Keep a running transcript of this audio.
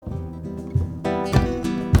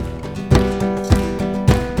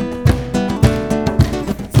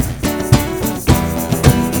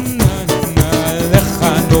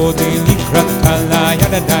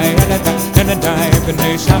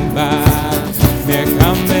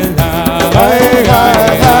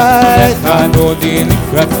דודי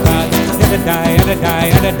לקראתך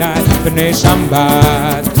ידדיי בני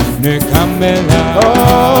שבת נקמלה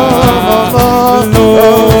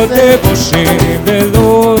לא תבושי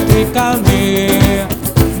ולא תקלמי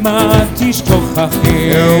מה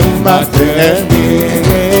תשתוכחי ומה תרמי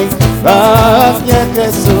ואף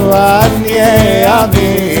יכסו עניי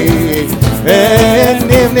עמי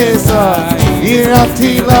ונם נזוי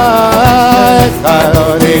ירבתי לך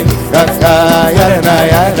דודי לקראתך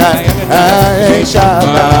ידדיי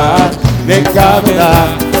שבת נקמלה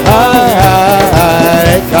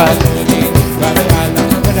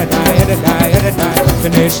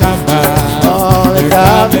בני שבת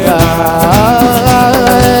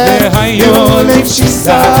והיו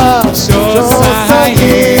לפשיסה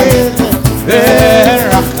שוסעים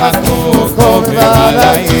ורחקו כובע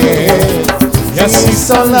לעיר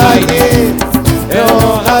יסיס עוליים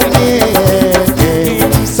ואוהלים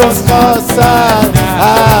סוס חוסן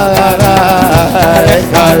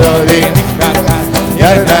לך דודי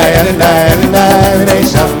ידדיי בני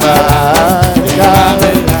שבת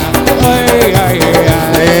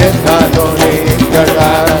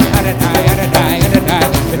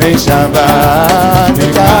בני שבת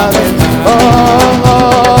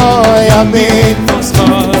ימין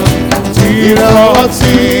ושמאל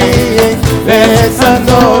תירוצי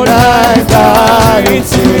וצנוני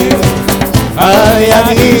תריצי על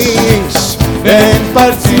יניש בן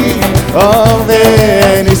פרצי אור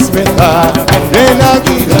ונשמחה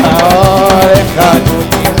ונגידה לך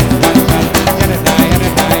דודי בני שבת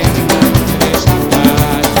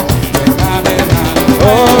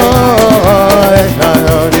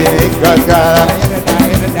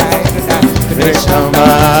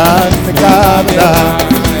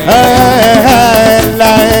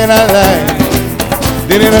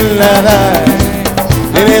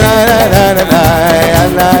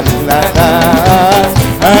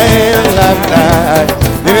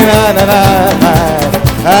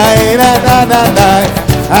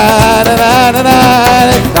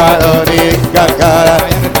נקמלה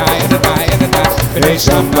בני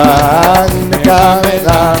שבת נקמלה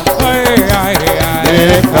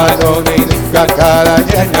Lecha Dodi Kakala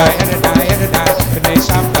Yedai Bnei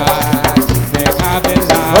Shabbat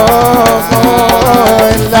Nekabela Oh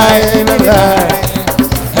Elai Elai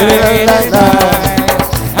Bnei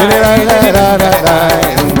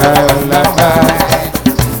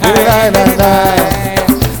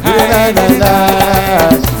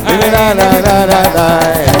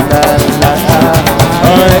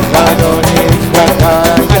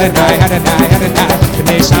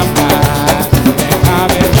Shabbat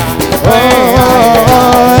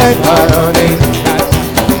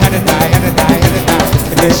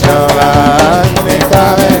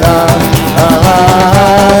Nekabela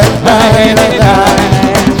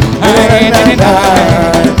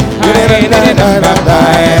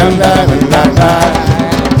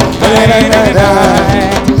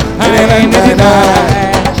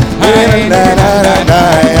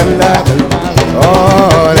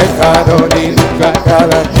Oh Lecha Dodi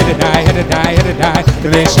Kakala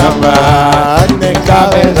Bnei Shabbat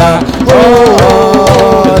Nekabela Oh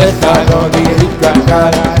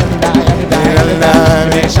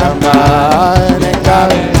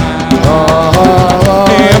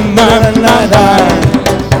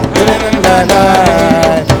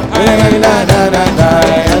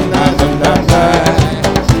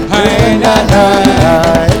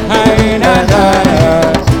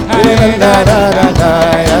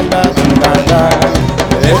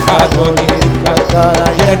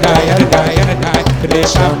Bnei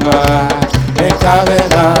Shabbat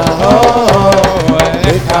Nekabela Oh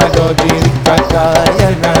Lecha Dodi Kakala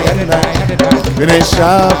Bnei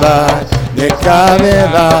Shabbat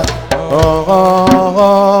Nekabela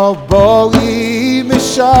Oh בואי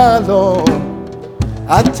משלום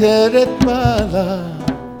עטרת מעלה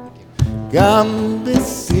גם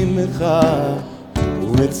בשמחה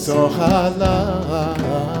ובצוהלה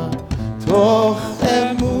תוך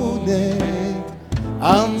אמוני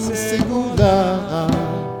עם סגולה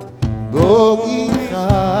בואי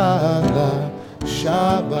חלה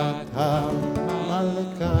שבת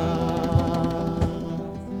המלכה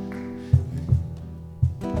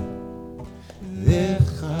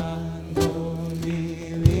Lecha Dodi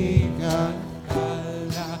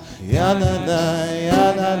Kakala Yalala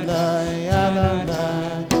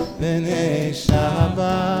Bnei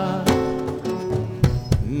Shabbat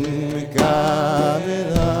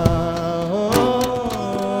Nekabela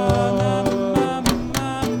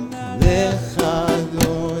Lecha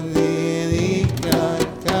Dodi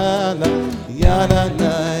Kakala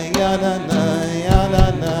Yalala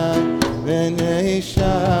Bnei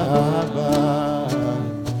Shabbat